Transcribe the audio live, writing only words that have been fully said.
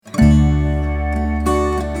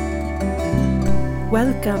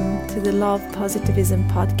Welcome to the Love Positivism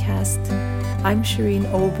podcast. I'm Shireen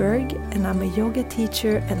Oberg, and I'm a yoga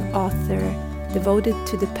teacher and author devoted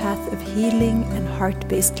to the path of healing and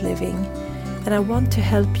heart-based living. And I want to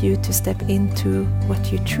help you to step into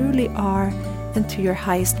what you truly are and to your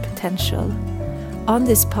highest potential. On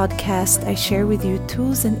this podcast, I share with you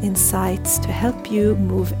tools and insights to help you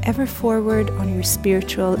move ever forward on your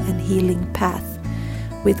spiritual and healing path.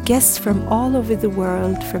 With guests from all over the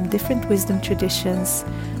world, from different wisdom traditions,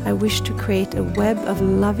 I wish to create a web of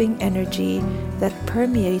loving energy that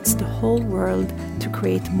permeates the whole world to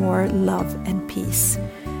create more love and peace.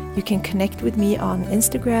 You can connect with me on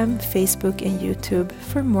Instagram, Facebook, and YouTube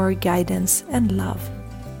for more guidance and love.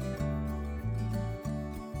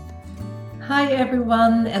 Hi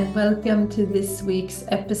everyone, and welcome to this week's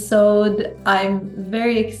episode. I'm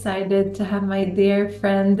very excited to have my dear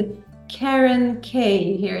friend Karen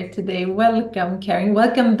Kay here today. Welcome, Karen.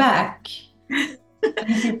 Welcome back.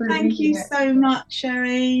 Thank you so much,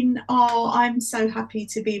 Shireen. Oh, I'm so happy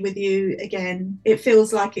to be with you again. It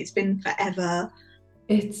feels like it's been forever.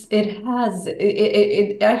 It has.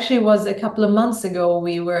 It actually was a couple of months ago.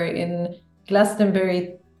 We were in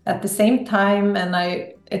Glastonbury at the same time, and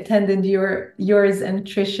I attended yours and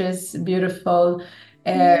Trisha's beautiful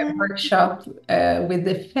workshop with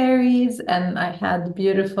the fairies, and I had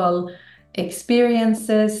beautiful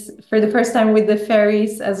experiences for the first time with the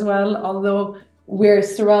fairies as well, although we're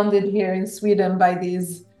surrounded here in Sweden by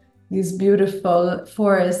these beautiful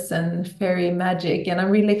forests and fairy magic. And I'm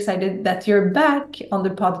really excited that you're back on the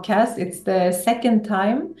podcast. It's the second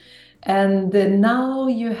time, and now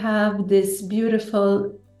you have this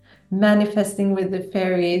beautiful Manifesting with the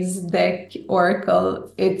Fairies deck oracle.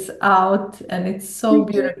 It's out and it's so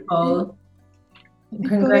beautiful.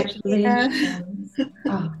 Congratulations.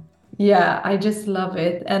 Yeah, I just love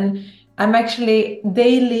it. And I'm actually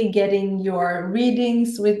daily getting your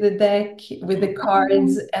readings with the deck, with the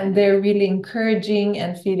cards, and they're really encouraging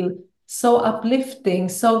and feel so uplifting.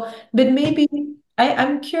 But maybe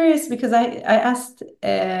I'm curious because I asked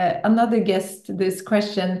another guest this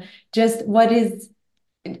question, just what is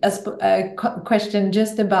a question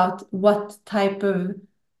just about what type of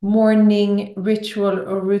morning ritual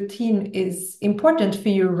or routine is important for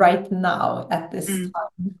you right now at this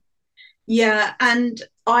time. Yeah, and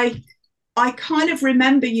I kind of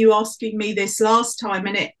remember you asking me this last time,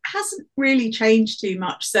 and it hasn't really changed too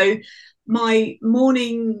much. So my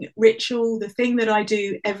morning ritual, the thing that I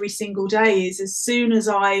do every single day, is as soon as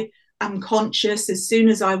I am conscious, as soon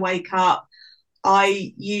as I wake up,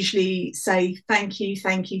 I usually say thank you,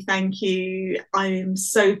 thank you, thank you. I am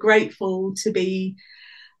so grateful to be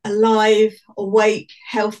alive, awake,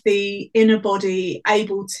 healthy, in a body,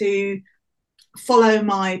 able to follow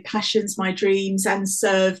my passions, my dreams, and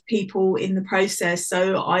serve people in the process.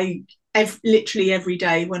 So literally every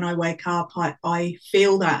day when I wake up, I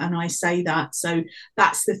feel that and I say that. So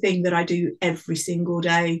that's the thing that I do every single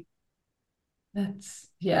day. That's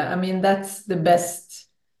the best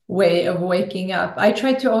way of waking up. I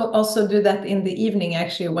try to also do that in the evening,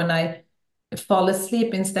 actually, when I fall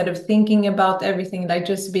asleep, instead of thinking about everything, like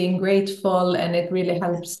just being grateful, and it really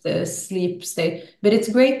helps the sleep state. But it's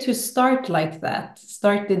great to start like that,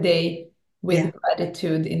 start the day with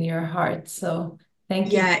gratitude in your heart. So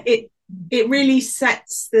thank you. Yeah, it really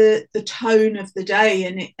sets the tone of the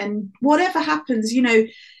day, and whatever happens,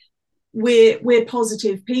 we're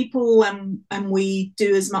positive people, and we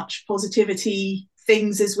do as much positivity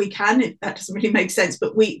things as we can. That doesn't really make sense,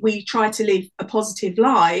 but we try to live a positive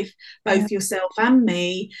life, both yourself and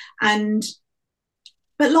me.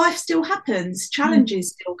 But life still happens,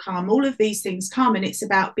 challenges still come, all of these things come, and it's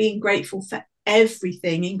about being grateful for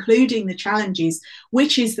everything, including the challenges,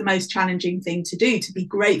 which is the most challenging thing to do, to be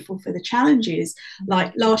grateful for the challenges.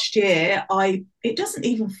 Like last year, it doesn't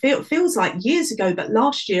even feels like years ago, but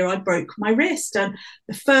last year I broke my wrist, and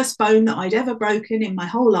the first bone that I'd ever broken in my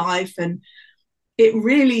whole life. And it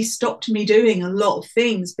really stopped me doing a lot of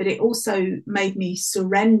things, but it also made me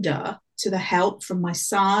surrender to the help from my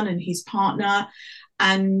son and his partner,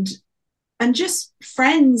 and just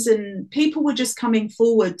friends, and people were just coming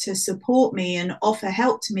forward to support me and offer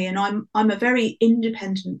help to me. And I'm a very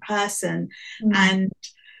independent person, and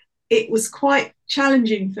it was quite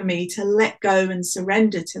challenging for me to let go and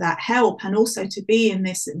surrender to that help, and also to be in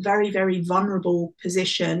this very, very vulnerable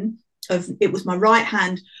position of, it was my right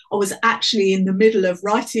hand. I was actually in the middle of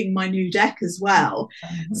writing my new deck as well.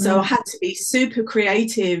 So I had to be super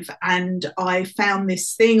creative, and I found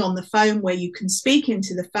this thing on the phone where you can speak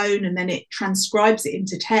into the phone and then it transcribes it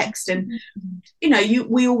into text. And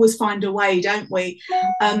we always find a way, don't we?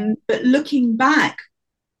 But looking back,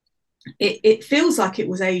 it feels like it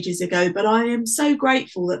was ages ago, but I am so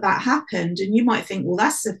grateful that that happened. And you might think, well,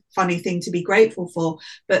 that's a funny thing to be grateful for.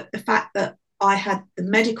 But the fact that I had the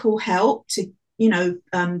medical help to,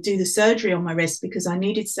 do the surgery on my wrist because I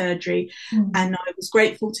needed surgery. And I was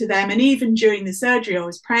grateful to them. And even during the surgery, I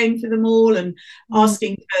was praying for them all and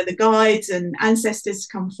asking for the guides and ancestors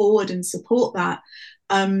to come forward and support that.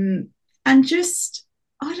 And just,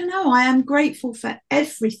 I don't know, I am grateful for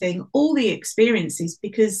everything, all the experiences,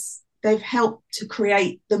 because they've helped to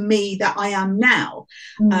create the me that I am now.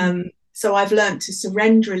 So I've learned to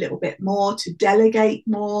surrender a little bit more, to delegate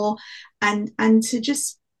more, and to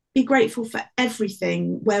just be grateful for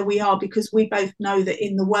everything where we are, because we both know that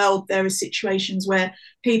in the world there are situations where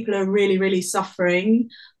people are really, really suffering.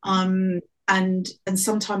 And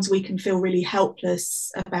sometimes we can feel really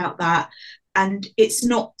helpless about that. And it's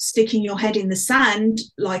not sticking your head in the sand,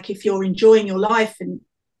 like if you're enjoying your life and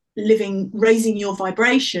raising your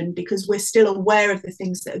vibration, because we're still aware of the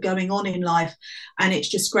things that are going on in life. And it's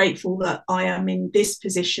just grateful that I am in this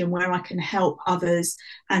position where I can help others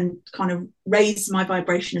and kind of raise my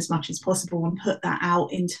vibration as much as possible and put that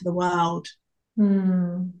out into the world.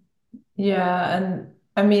 Yeah, and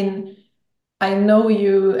I mean, I know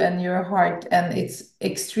you and your heart, and it's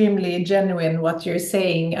extremely genuine what you're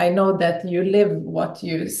saying. I know that you live what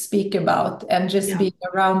you speak about, and just being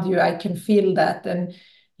around you, I can feel that. And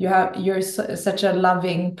you're such a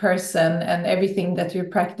loving person, and everything that you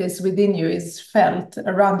practice within you is felt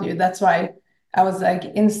around you. That's why I was like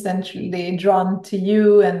instantly drawn to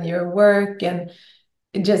you and your work, and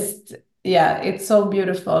it just, yeah, it's so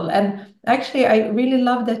beautiful. And actually, I really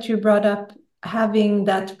love that you brought up having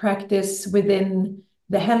that practice within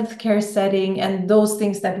the healthcare setting, and those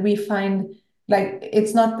things that we find like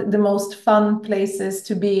it's not the most fun places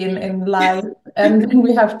to be in life. And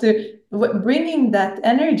we have to bringing that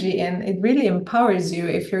energy in, it really empowers you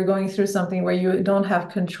if you're going through something where you don't have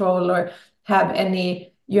control or have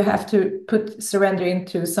any, you have to put surrender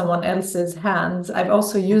into someone else's hands. I've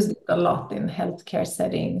also used it a lot in healthcare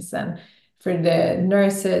settings, and for the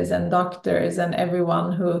nurses and doctors and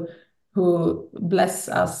everyone who bless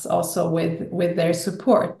us also with their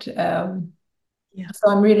support. So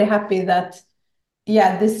I'm really happy that,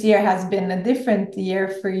 yeah, this year has been a different year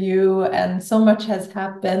for you, and so much has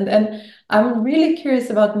happened. And I'm really curious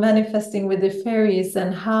about manifesting with the fairies,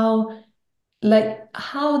 and how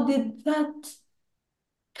did that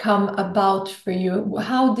come about for you?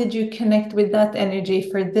 How did you connect with that energy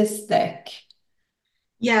for this deck?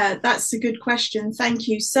 Yeah, that's a good question. Thank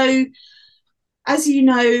you. So, as you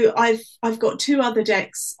know, I've got two other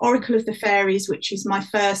decks: Oracle of the Fairies, which is my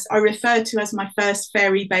first, I refer to as my first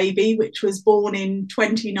fairy baby, which was born in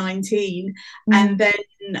 2019. And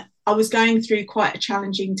then I was going through quite a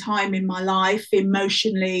challenging time in my life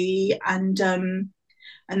emotionally, and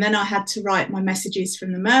then I had to write my messages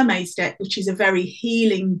from the Mermaids deck, which is a very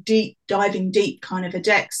healing, deep, diving deep kind of a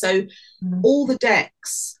deck. So all the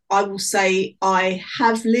decks, I will say, I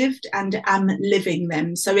have lived and am living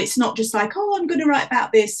them. So it's not just like, oh, I'm going to write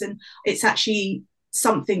about this. And it's actually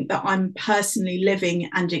something that I'm personally living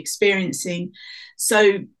and experiencing.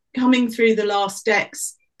 So coming through the last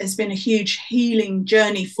decks has been a huge healing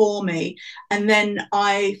journey for me. And then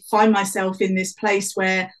I find myself in this place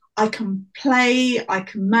where I can play, I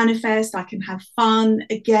can manifest, I can have fun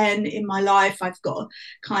again in my life. I've got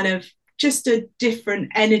kind of just a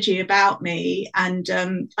different energy about me. And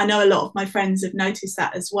I know a lot of my friends have noticed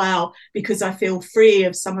that as well, because I feel free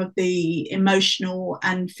of some of the emotional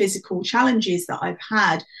and physical challenges that I've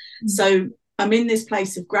had. So I'm in this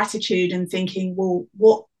place of gratitude and thinking, well,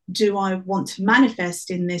 what do I want to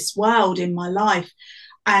manifest in this world, in my life?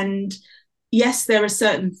 And yes, there are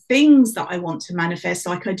certain things that I want to manifest,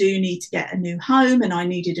 like I do need to get a new home and I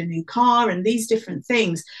needed a new car and these different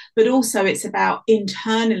things. But also it's about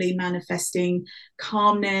internally manifesting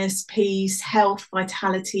calmness, peace, health,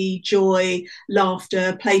 vitality, joy,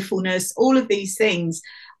 laughter, playfulness, all of these things.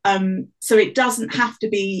 So it doesn't have to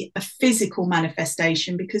be a physical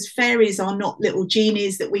manifestation, because fairies are not little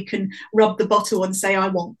genies that we can rub the bottle and say, I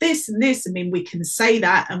want this and this. I mean, we can say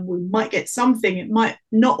that and we might get something. It might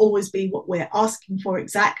not always be what we're asking for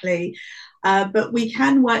exactly, but we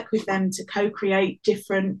can work with them to co-create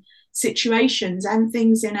different situations and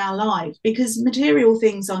things in our life, because material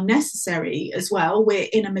things are necessary as well. We're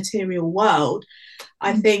in a material world,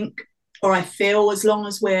 I think, or I feel, as long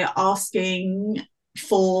as we're asking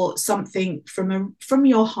for something from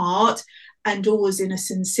your heart, and always in a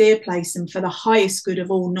sincere place and for the highest good of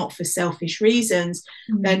all, not for selfish reasons,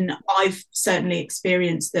 then I've certainly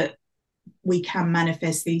experienced that we can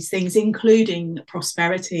manifest these things, including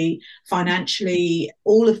prosperity, financially,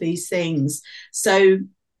 all of these things. So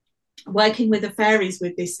working with the fairies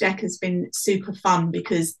with this deck has been super fun,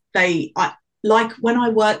 because like when I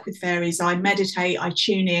work with fairies, I meditate, I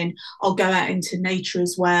tune in, I'll go out into nature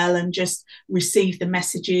as well and just receive the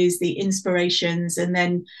messages, the inspirations, and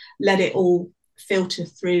then let it all filter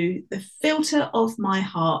through the filter of my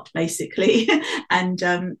heart, basically, and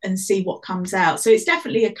see what comes out. So it's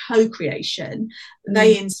definitely a co-creation.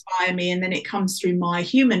 They inspire me, and then it comes through my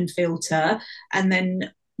human filter, and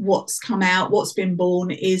then what's come out, what's been born,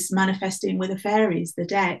 is manifesting with the fairies, the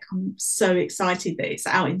deck. I'm so excited that it's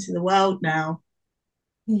out into the world now.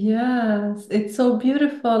 Yes, it's so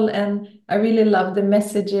beautiful, and I really love the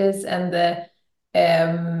messages and the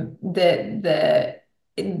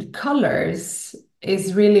colors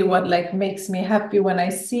is really what like makes me happy when I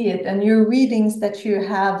see it. And your readings that you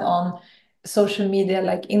have on social media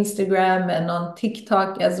like Instagram and on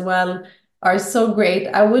TikTok as well are so great.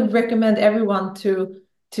 I would recommend everyone to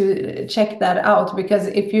check that out, because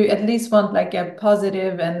if you at least want like a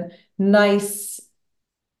positive and nice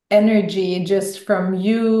energy just from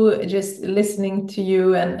you, just listening to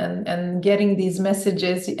you and getting these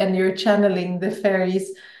messages, and you're channeling the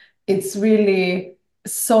fairies, it's really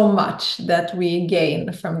so much that we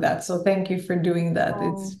gain from that. So thank you for doing that.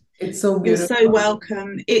 Oh, It's so you're so beautiful.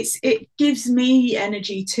 welcome. It gives me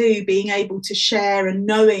energy too, being able to share and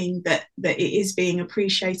knowing that it is being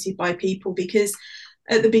appreciated by people, because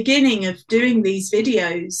at the beginning of doing these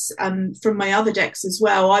videos, from my other decks as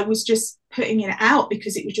well, I was just putting it out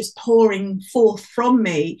because it was just pouring forth from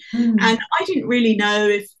me. And I didn't really know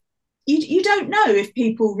if you don't know if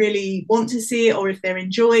people really want to see it or if they're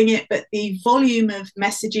enjoying it, but the volume of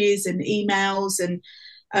messages and emails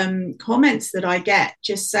and comments that I get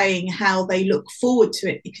just saying how they look forward to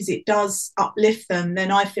it because it does uplift them,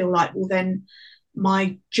 then I feel like, well, then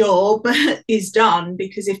my job is done,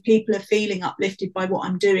 because if people are feeling uplifted by what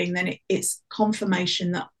I'm doing, then it's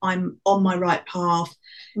confirmation that I'm on my right path.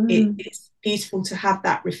 It's beautiful to have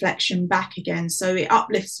that reflection back again, so it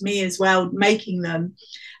uplifts me as well, making them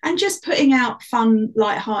and just putting out fun,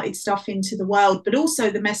 light-hearted stuff into the world. But also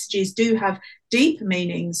the messages do have deeper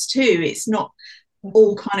meanings too. It's not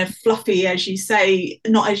all kind of fluffy, as you say,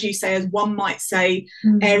 not as you say, as one might say,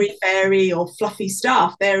 airy fairy or fluffy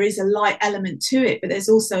stuff. There is a light element to it, but there's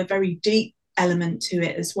also a very deep element to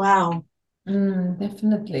it as well.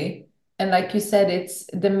 Definitely. And like you said, it's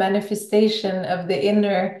the manifestation of the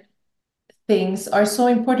inner things are so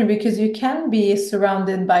important, because you can be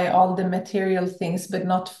surrounded by all the material things but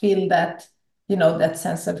not feel that, that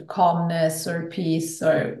sense of calmness or peace,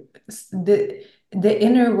 or the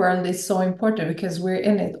inner world is so important because we're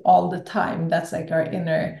in it all the time. That's like our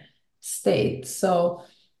inner state. So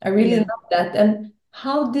I really love that. And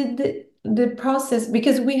how did the process,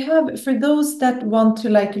 because we have, for those that want to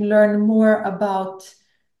like learn more about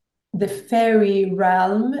the fairy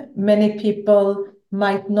realm, many people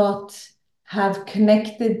might not have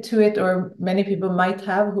connected to it, or many people might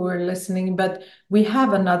have who are listening, but we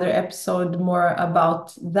have another episode more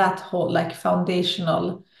about that whole like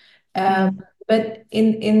foundational. But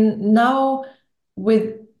in now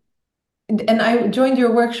with, and I joined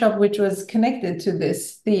your workshop, which was connected to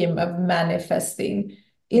this theme of manifesting.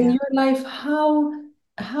 In Yeah. your life,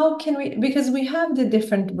 how can we, because we have the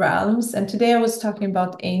different realms, and today I was talking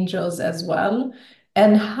about angels as well,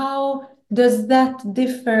 and how does that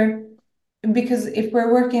differ? Because if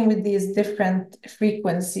we're working with these different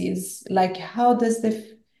frequencies, like how does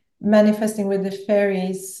the manifesting with the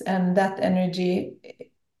fairies and that energy,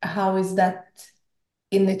 how is that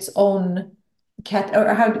in its own cat,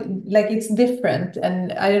 or how, like it's different,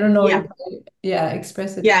 and I don't know Yeah. if yeah,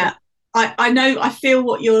 express it Yeah. I know, I feel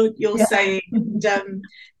what you're yeah. saying. And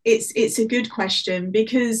it's a good question,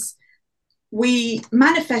 because we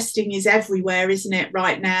manifesting is everywhere, isn't it,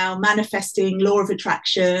 right now? Manifesting, law of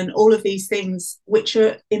attraction, all of these things, which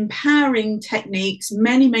are empowering techniques,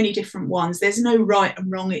 many different ones. There's no right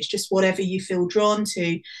and wrong, it's just whatever you feel drawn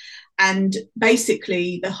to. And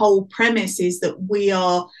basically the whole premise is that we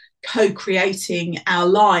are co-creating our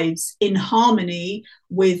lives in harmony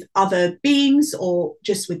with other beings, or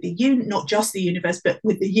just with the not just the universe, but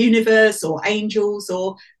with the universe, or angels,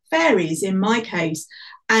 or fairies in my case.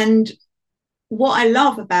 And what I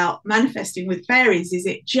love about manifesting with fairies is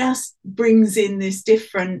it just brings in this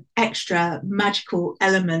different extra magical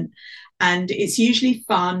element, and it's usually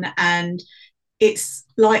fun, and it's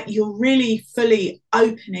like you're really fully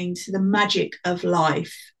opening to the magic of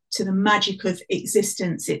life, to the magic of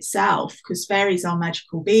existence itself, because fairies are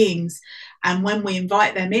magical beings. And when we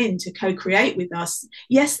invite them in to co-create with us,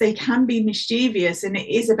 yes, they can be mischievous, and it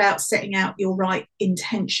is about setting out your right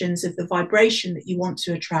intentions of the vibration that you want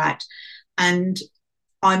to attract. And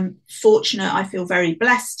I'm fortunate, I feel very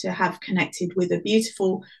blessed to have connected with a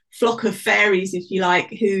beautiful flock of fairies, if you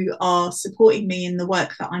like, who are supporting me in the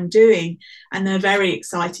work that I'm doing. And they're very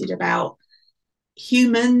excited about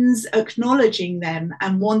humans acknowledging them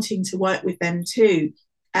and wanting to work with them too.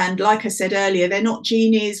 And like I said earlier, they're not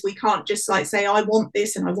genies. We can't just like say, I want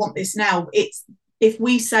this and I want this now. It's if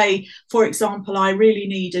we say, for example, I really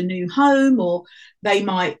need a new home, or they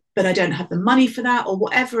might, but I don't have the money for that, or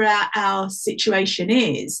whatever our situation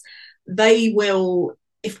is, they will,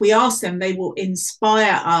 if we ask them, they will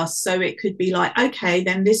inspire us. So it could be like, okay,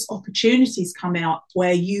 then this opportunity is coming up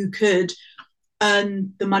where you could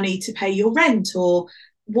earn the money to pay your rent, or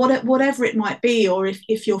whatever it might be. Or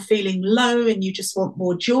if you're feeling low and you just want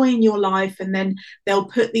more joy in your life, and then they'll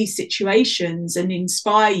put these situations and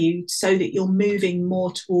inspire you so that you're moving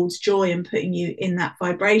more towards joy and putting you in that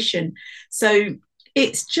vibration. So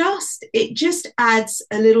it just adds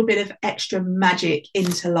a little bit of extra magic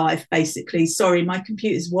into life, basically. Sorry, my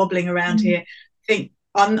computer's wobbling around here. I think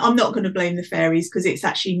I'm not going to blame the fairies, because it's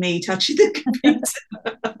actually me touching the computer.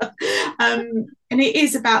 And it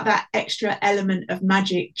is about that extra element of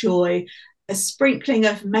magic, joy, a sprinkling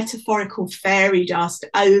of metaphorical fairy dust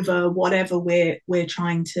over whatever we're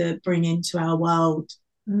trying to bring into our world.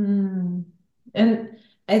 And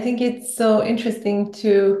I think it's so interesting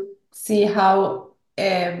to see how,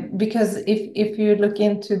 because if you look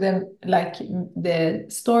into them, like the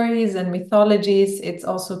stories and mythologies, it's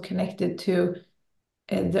also connected to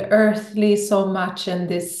the earthly so much, and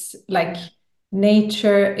this like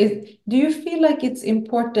nature. Do you feel like it's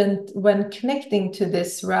important when connecting to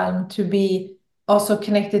this realm to be also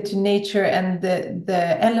connected to nature and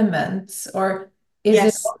the elements, or is it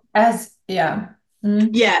Yes. as yeah?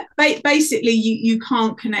 Yeah, basically you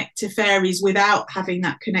can't connect to fairies without having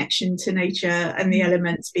that connection to nature and the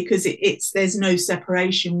elements, because it's there's no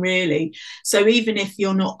separation really. So even if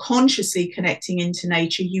you're not consciously connecting into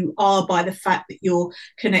nature, you are by the fact that you're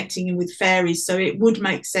connecting in with fairies. So it would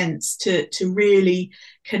make sense to really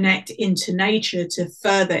connect into nature to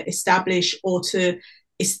further establish, or to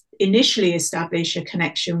initially establish a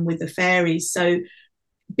connection with the fairies. So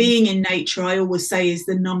being in nature, I always say, is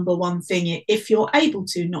the number one thing. If you're able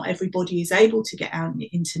to, not everybody is able to get out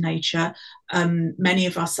into nature. Many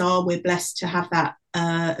of us are. We're blessed to have that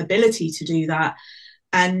ability to do that,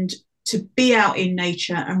 and to be out in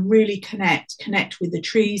nature and really connect with the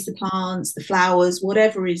trees, the plants, the flowers,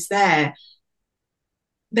 whatever is there.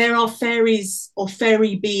 There are fairies or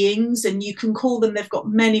fairy beings, and you can call them, they've got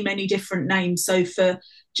many different names. So for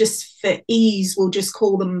ease, we'll just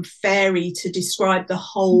call them fairy to describe the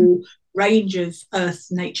whole range of earth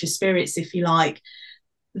nature spirits, if you like.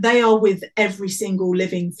 They are with every single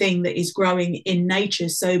living thing that is growing in nature.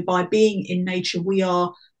 So by being in nature, we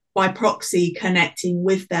are by proxy connecting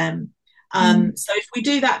with them. So if we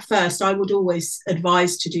do that first, I would always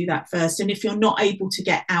advise to do that first. And if you're not able to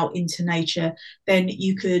get out into nature, then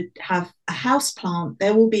you could have a house plant.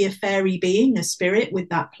 There will be a fairy being, a spirit with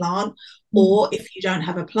that plant. Or if you don't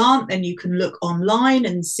have a plant, then you can look online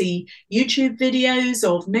and see YouTube videos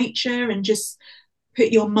of nature and just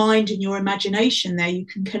put your mind and your imagination there. You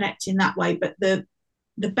can connect in that way. But the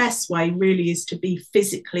best way really is to be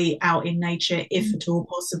physically out in nature, if at all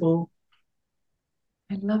possible.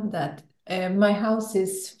 I love that. My house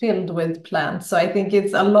is filled with plants, so I think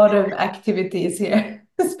it's a lot of activities here,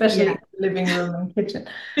 especially in the living room and kitchen.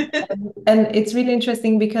 And it's really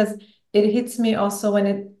interesting because it hits me also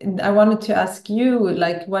I wanted to ask you,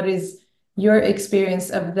 like, what is your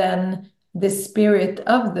experience of then the spirit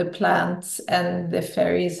of the plants and the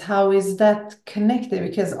fairies? How is that connected?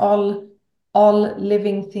 Because all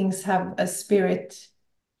living things have a spirit,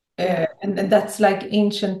 and that's like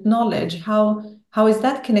ancient knowledge. How is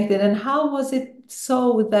that connected, and how was it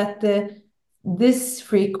so that this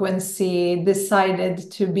frequency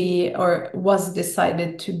decided to be, or was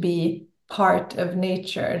decided to be, part of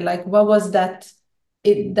nature? Like, what was that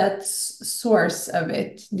source of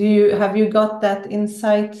it? Have you got that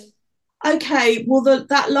insight? Okay, well,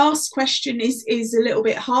 that last question is a little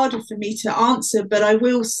bit harder for me to answer, but I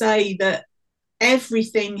will say that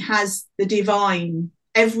everything has the divine.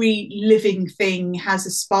 Every living thing has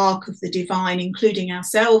a spark of the divine, including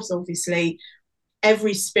ourselves, obviously,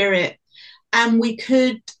 every spirit. And we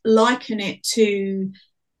could liken it to,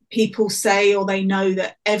 people say, or they know,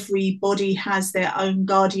 that everybody has their own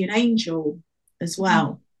guardian angel as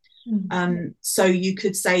well. So you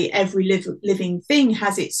could say every living thing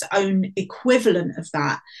has its own equivalent of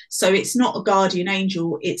that. So it's not a guardian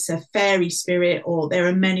angel, it's a fairy spirit, or there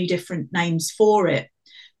are many different names for it,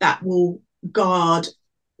 that will guard,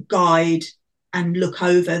 guide, and look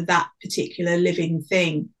over that particular living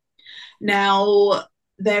thing. Now,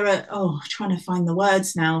 there are, trying to find the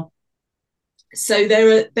words now. So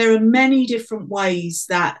there are many different ways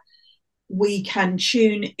that we can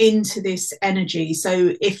tune into this energy.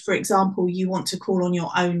 So if, for example, you want to call on your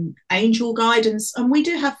own angel guidance, and we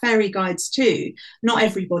do have fairy guides too. Not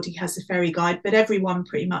everybody has a fairy guide, but everyone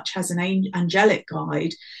pretty much has an angelic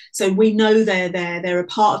guide. So we know they're there. They're a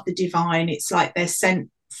part of the divine. It's like they're sent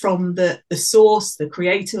from the source, the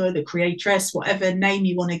creator, the creatress, whatever name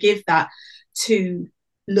you want to give that, to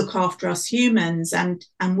look after us humans. And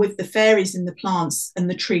with the fairies and the plants and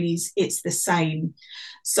the trees, it's the same.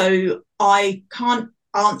 So I can't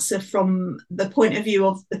answer from the point of view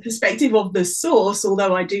of the perspective of the source,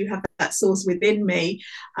 although I do have that source within me.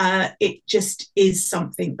 It just is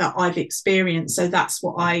something that I've experienced. So that's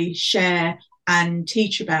what I share and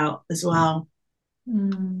teach about as well.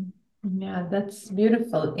 Yeah, that's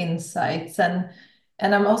beautiful insights. And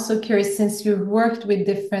I'm also curious, since you've worked with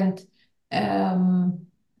different,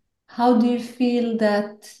 how do you feel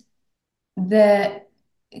that the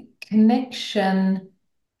connection,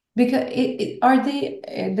 because are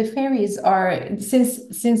the fairies are, since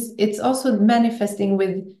it's also manifesting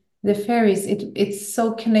with the fairies, it's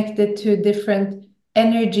so connected to different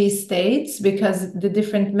energy states, because the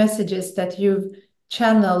different messages that you've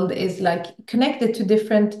channeled is like connected to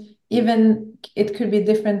different, even it could be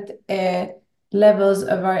different levels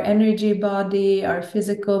of our energy body, our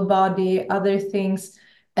physical body, other things.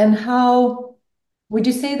 And how would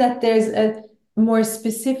you say that there's a more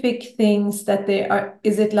specific things that they are,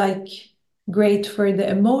 is it like great for the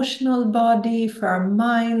emotional body, for our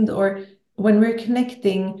mind, or when we're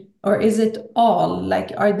connecting, or is it all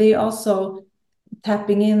like, are they also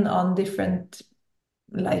tapping in on different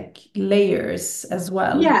like layers as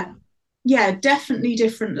well? Yeah, definitely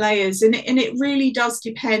different layers, and it really does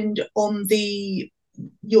depend on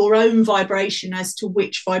your own vibration as to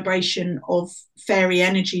which vibration of fairy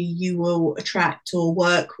energy you will attract or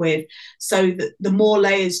work with. So the more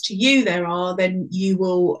layers to you there are, then you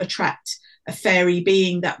will attract a fairy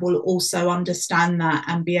being that will also understand that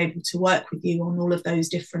and be able to work with you on all of those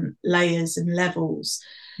different layers and levels.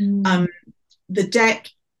 The deck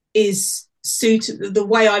is suitable, the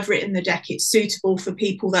way I've written the deck, it's suitable for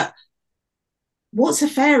people that, what's a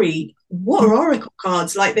fairy? What are oracle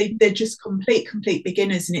cards? Like they're just complete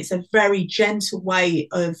beginners, and it's a very gentle way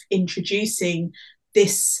of introducing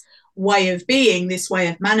this way of being, this way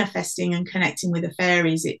of manifesting and connecting with the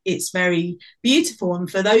fairies. It's very beautiful.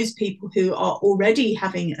 And for those people who are already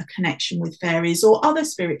having a connection with fairies or other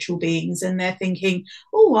spiritual beings, and they're thinking,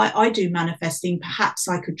 oh, I do manifesting, perhaps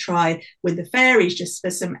I could try with the fairies just for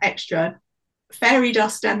some extra fairy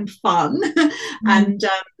dust and fun, and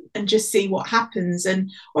just see what happens.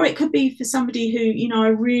 And or it could be for somebody who, I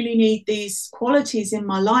really need these qualities in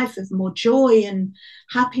my life of more joy and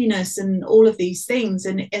happiness and all of these things,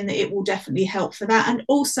 and it will definitely help for that. And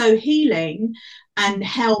also healing and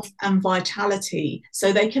health and vitality,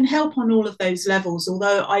 so they can help on all of those levels.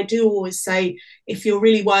 Although I do always say, if you're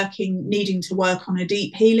really needing to work on a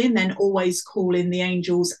deep healing, then always call in the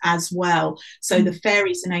angels as well. So the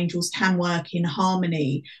fairies and angels can work in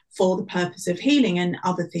harmony for the purpose of healing and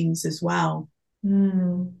other things as well.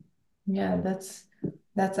 Yeah, that's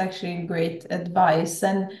actually great advice.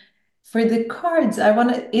 And for the cards, I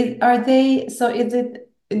want to, are they, so is it,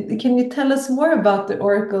 can you tell us more about the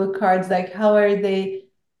oracle cards? Like, how are they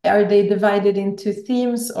divided into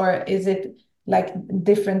themes, or is it like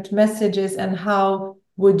different messages? And how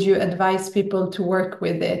would you advise people to work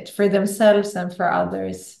with it for themselves and for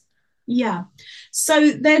others? Yeah,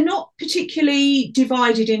 so they're not particularly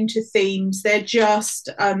divided into themes. They're just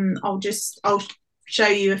I'll show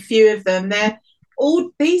you a few of them.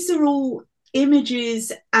 These are all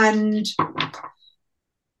images, and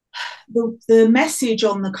the message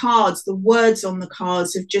on the cards, the words on the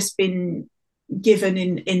cards have just been given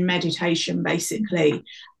in meditation, basically.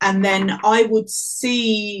 And then I would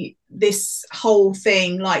see this whole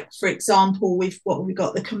thing, like, for example, we've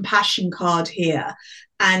got the compassion card here,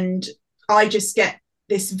 and I just get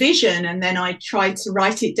this vision, and then I try to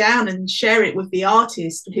write it down and share it with the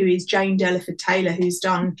artist, who is Jane Delaford Taylor, who's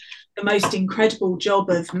done the most incredible job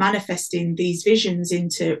of manifesting these visions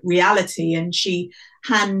into reality. And she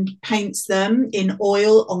hand paints them in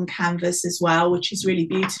oil on canvas as well, which is really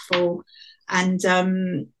beautiful. And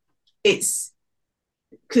it's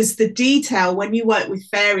because the detail, when you work with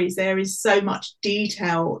fairies, there is so much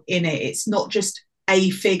detail in it. It's not just a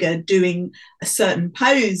figure doing a certain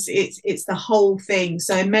pose, it's the whole thing.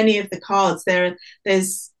 So many of the cards,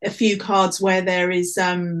 there's a few cards where there is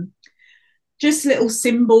just little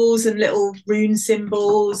symbols and little rune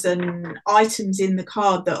symbols and items in the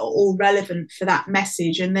card that are all relevant for that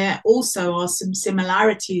message. And there also are some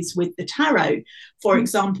similarities with the tarot. For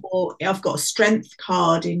example, I've got a strength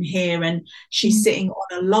card in here, and she's sitting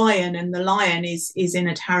on a lion, and the lion is in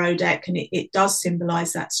a tarot deck, and it does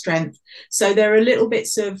symbolize that strength. So there are little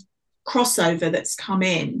bits of crossover that's come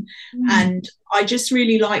in, and I just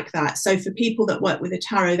really like that. So for people that work with a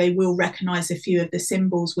tarot, they will recognize a few of the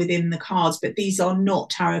symbols within the cards, but these are not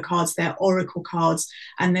tarot cards, they're oracle cards,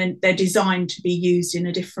 and then they're designed to be used in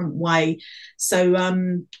a different way. So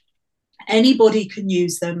anybody can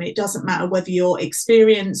use them. It doesn't matter whether you're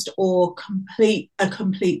experienced or a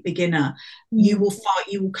complete beginner. You will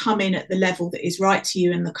come in at the level that is right to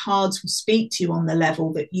you, and the cards will speak to you on the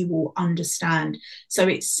level that you will understand. So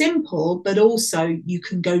it's simple, but also you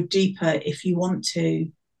can go deeper if you want to.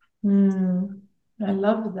 I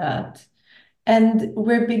love that. And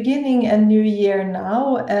we're beginning a new year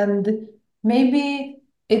now, and maybe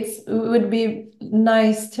it would be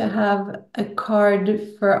nice to have a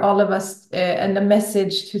card for all of us, and a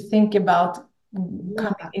message to think about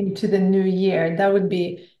coming into the new year. That would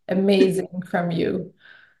be amazing from you.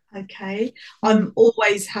 Okay, I'm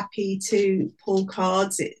always happy to pull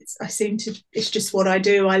cards. It's just what I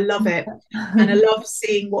do. I love it. And I love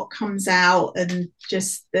seeing what comes out and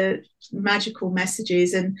just the magical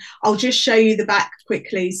messages. And I'll just show you the back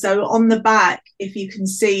quickly. So on the back, if you can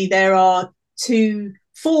see, there are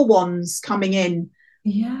four wands coming in.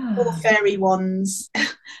 Yeah. 4 fairy wands.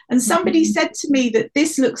 And somebody said to me that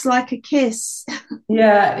this looks like a kiss.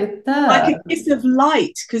 Yeah, it does. Like a kiss of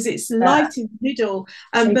light, because it's light in the middle.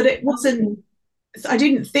 But it wasn't, I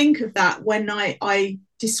didn't think of that when I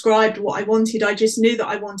described what I wanted. I just knew that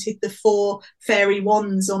I wanted the 4 fairy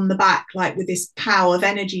wands on the back, like with this power of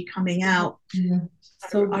energy coming out.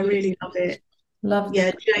 So I really love it. Love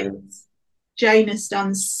Jane has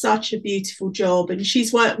done such a beautiful job, and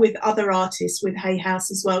she's worked with other artists with Hay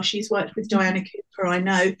House as well. She's worked with Diana Cooper, I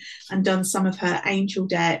know, and done some of her angel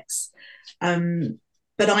decks.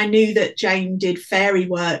 But I knew that Jane did fairy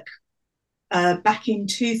work. Back in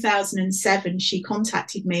 2007, she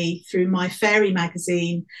contacted me through my fairy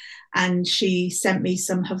magazine, and she sent me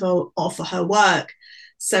some of her work.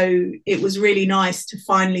 So it was really nice to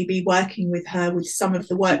finally be working with her with some of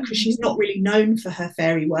the work, because she's not really known for her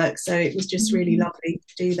fairy work. So it was just really lovely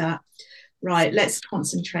to do that. Right, let's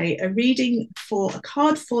concentrate. A reading for a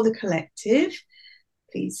card for the collective,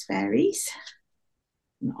 please, fairies.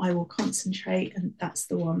 And I will concentrate, and that's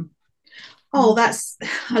the one. Oh,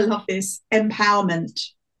 I love this. Empowerment.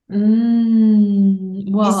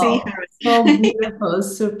 Wow. You see her? So beautiful.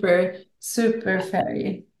 Super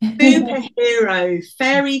fairy. Superhero,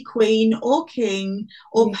 fairy queen or king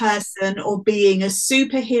or person or being, a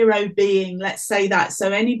superhero being, let's say that.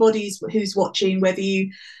 So anybody who's watching, whether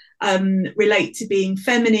you relate to being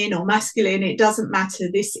feminine or masculine, it doesn't matter.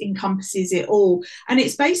 This encompasses it all. And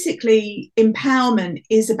it's basically, empowerment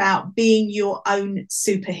is about being your own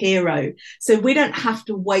superhero. So we don't have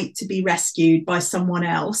to wait to be rescued by someone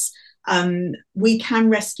else. We can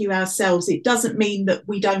rescue ourselves. It doesn't mean that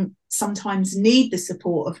we don't sometimes need the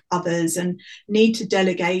support of others and need to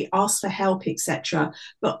delegate, ask for help, etc.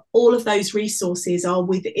 But all of those resources are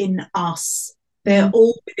within us. They're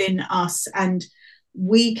all within us, and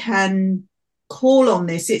we can call on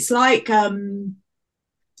this. It's like the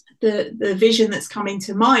vision that's coming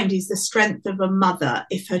to mind is the strength of a mother.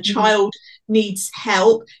 If her child needs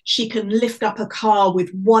help, she can lift up a car with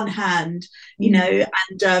one hand, you know,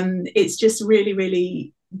 and it's just really,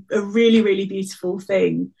 really a really, really beautiful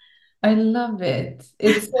thing. I love it.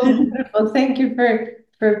 It's so beautiful. Thank you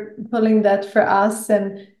for pulling that for us.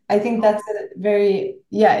 And I think that's a very,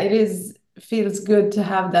 it is, feels good to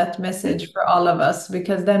have that message for all of us,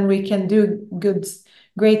 because then we can do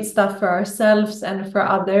great stuff for ourselves and for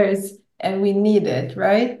others, and we need it,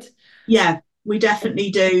 right? Yeah, we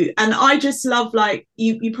definitely do. And I just love, like,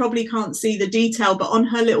 you probably can't see the detail, but on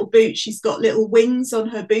her little boot, she's got little wings on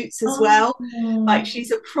her boots as well. Like,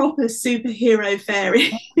 she's a proper superhero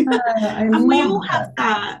fairy. And we all have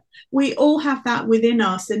that. We all have that within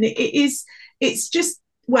us. And it's just,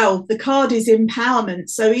 well, the card is empowerment.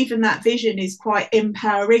 So even that vision is quite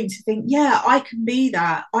empowering to think, yeah, I can be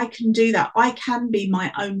that. I can do that. I can be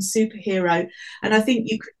my own superhero. And I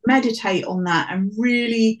think you could meditate on that and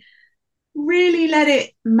really, really let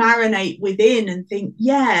it marinate within and think,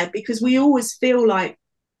 yeah, because we always feel like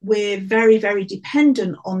we're very, very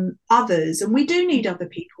dependent on others, and we do need other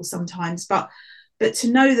people sometimes, but to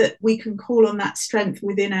know that we can call on that strength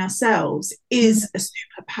within ourselves is a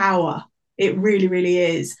superpower. It really, really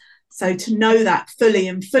is. So to know that fully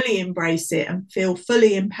and fully embrace it and feel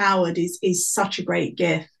fully empowered is such a great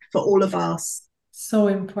gift for all of us. So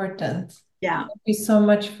important. Yeah. Thank you so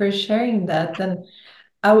much for sharing that. And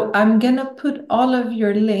I'm gonna put all of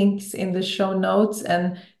your links in the show notes,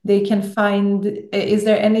 and they can find, is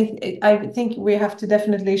there any, I think we have to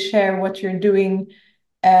definitely share what you're doing,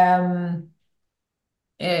 and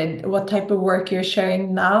what type of work you're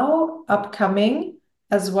sharing now, upcoming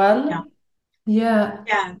as well. Yeah. Yeah.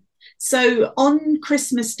 Yeah. So on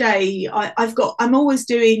Christmas Day, I'm always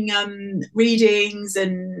doing readings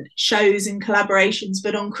and shows and collaborations,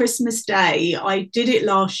 but on Christmas Day, I did it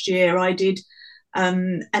last year. I did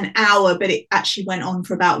an hour, but it actually went on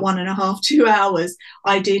for about 1.5, 2 hours.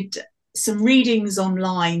 I did some readings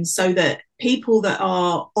online so that people that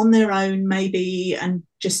are on their own maybe and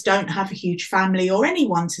just don't have a huge family or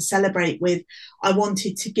anyone to celebrate with, I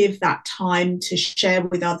wanted to give that time to share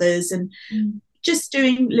with others and just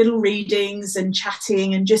doing little readings and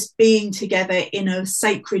chatting and just being together in a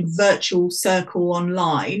sacred virtual circle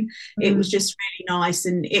online. It was just really nice,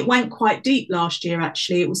 and it went quite deep last year.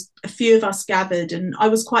 Actually, it was a few of us gathered, and I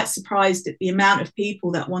was quite surprised at the amount of people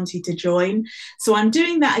that wanted to join. So I'm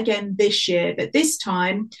doing that again this year, but this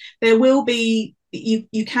time there will be,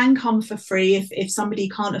 you can come for free. If somebody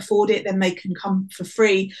can't afford it, then they can come for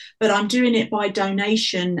free, but I'm doing it by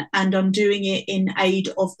donation, and I'm doing it in aid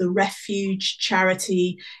of the Refuge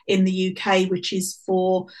charity in the UK, which is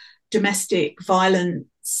for domestic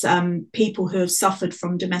violence, people who have suffered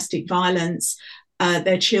from domestic violence,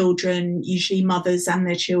 their children, usually mothers and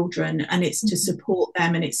their children, and it's to support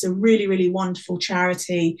them. And it's a really, really wonderful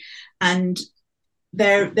charity. And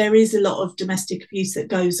there is a lot of domestic abuse that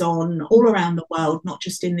goes on all around the world, not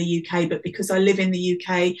just in the UK, but because I live in the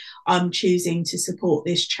UK, I'm choosing to support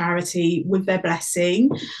this charity with their blessing.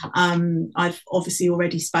 I've obviously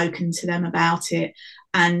already spoken to them about it,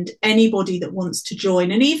 and anybody that wants to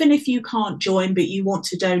join, and even if you can't join but you want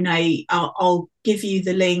to donate, I'll give you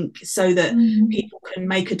the link so that people can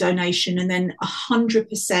make a donation, and then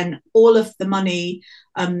 100% all of the money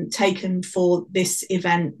taken for this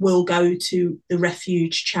event will go to the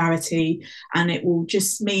Refuge charity, and it will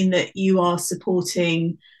just mean that you are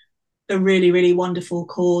supporting a really, really wonderful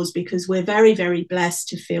cause, because we're very, very blessed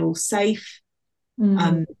to feel safe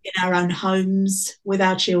in our own homes with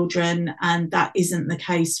our children, and that isn't the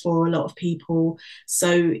case for a lot of people.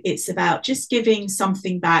 So it's about just giving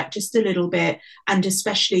something back, just a little bit, and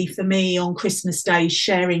especially for me on Christmas Day,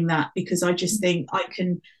 sharing that, because I just think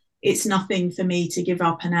it's nothing for me to give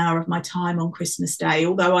up an hour of my time on Christmas Day.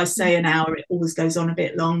 Although I say an hour, it always goes on a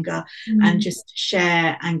bit longer, and just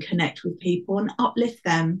share and connect with people and uplift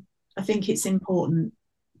them. I think it's important.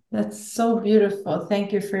 That's so beautiful.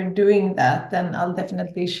 Thank you for doing that. And I'll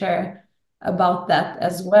definitely share about that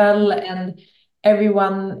as well. And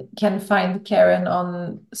everyone can find Karen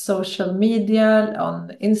on social media,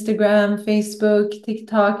 on Instagram, Facebook,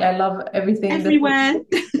 TikTok. I love everything. Everywhere.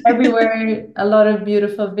 Everywhere, a lot of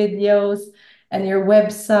beautiful videos, and your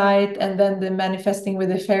website. And then the Manifesting with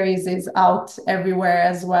the Fairies is out everywhere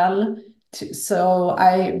as well. So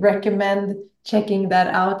I recommend checking that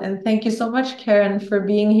out. And thank you so much, Karen, for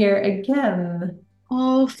being here again.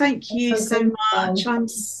 Oh, thank you so much. I'm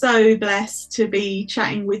so blessed to be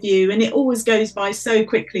chatting with you, and it always goes by so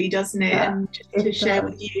quickly, doesn't it? Yeah, and just to share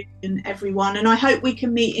with you and everyone. And I hope we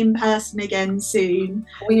can meet in person again soon.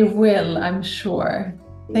 We will, I'm sure.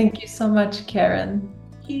 Thank you so much, Karen.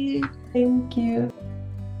 Thank you. Thank you.